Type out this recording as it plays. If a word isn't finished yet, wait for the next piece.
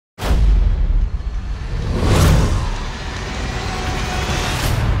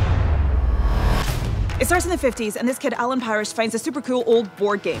It starts in the 50s, and this kid, Alan Parrish, finds a super cool old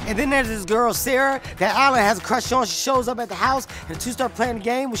board game. And then there's this girl, Sarah, that Alan has a crush on. She shows up at the house, and the two start playing the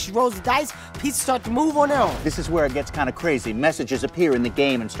game. When she rolls the dice, pieces start to move on their own. This is where it gets kind of crazy. Messages appear in the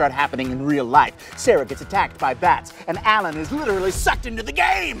game and start happening in real life. Sarah gets attacked by bats, and Alan is literally sucked into the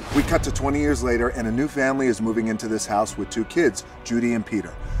game. We cut to 20 years later, and a new family is moving into this house with two kids, Judy and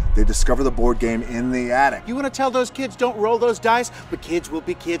Peter. They discover the board game in the attic. You want to tell those kids don't roll those dice? But kids will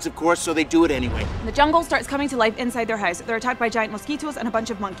be kids, of course, so they do it anyway. The jungle starts coming to life inside their house. They're attacked by giant mosquitoes and a bunch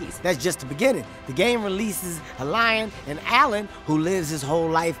of monkeys. That's just the beginning. The game releases a lion, and Alan, who lives his whole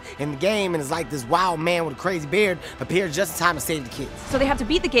life in the game and is like this wild man with a crazy beard, appears just in time to save the kids. So they have to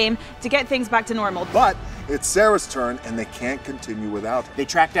beat the game to get things back to normal. But it's Sarah's turn, and they can't continue without her. They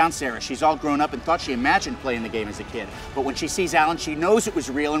track down Sarah. She's all grown up and thought she imagined playing the game as a kid. But when she sees Alan, she knows it was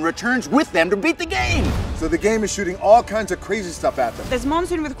real and returns with them to beat the game. So the game is shooting all kinds of crazy stuff at them. There's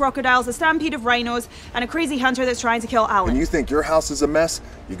monsoon with crocodiles, a stampede of rhinos, and a crazy hunter that's trying to kill Alan. When you think your house is a mess,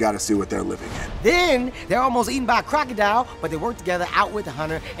 you gotta see what they're living in. Then they're almost eaten by a crocodile, but they work together, outwit the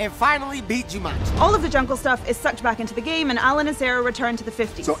hunter, and finally beat Jumanji. All of the jungle stuff is sucked back into the game, and Alan and Sarah return to the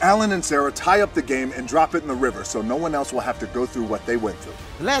 50s. So Alan and Sarah tie up the game and drop it in the river so no one else will have to go through what they went through.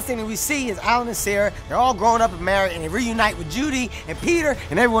 The last thing that we see is Alan and Sarah. They're all grown up and married, and they reunite with Judy and Peter,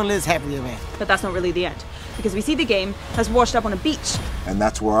 and everyone lives happily ever after. But that's not really the end, because we see the game has washed up on a beach. And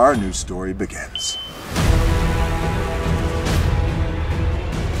that's where our new story begins.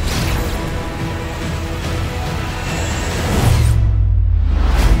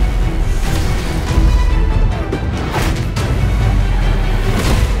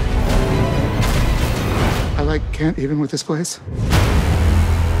 I can't even with this place.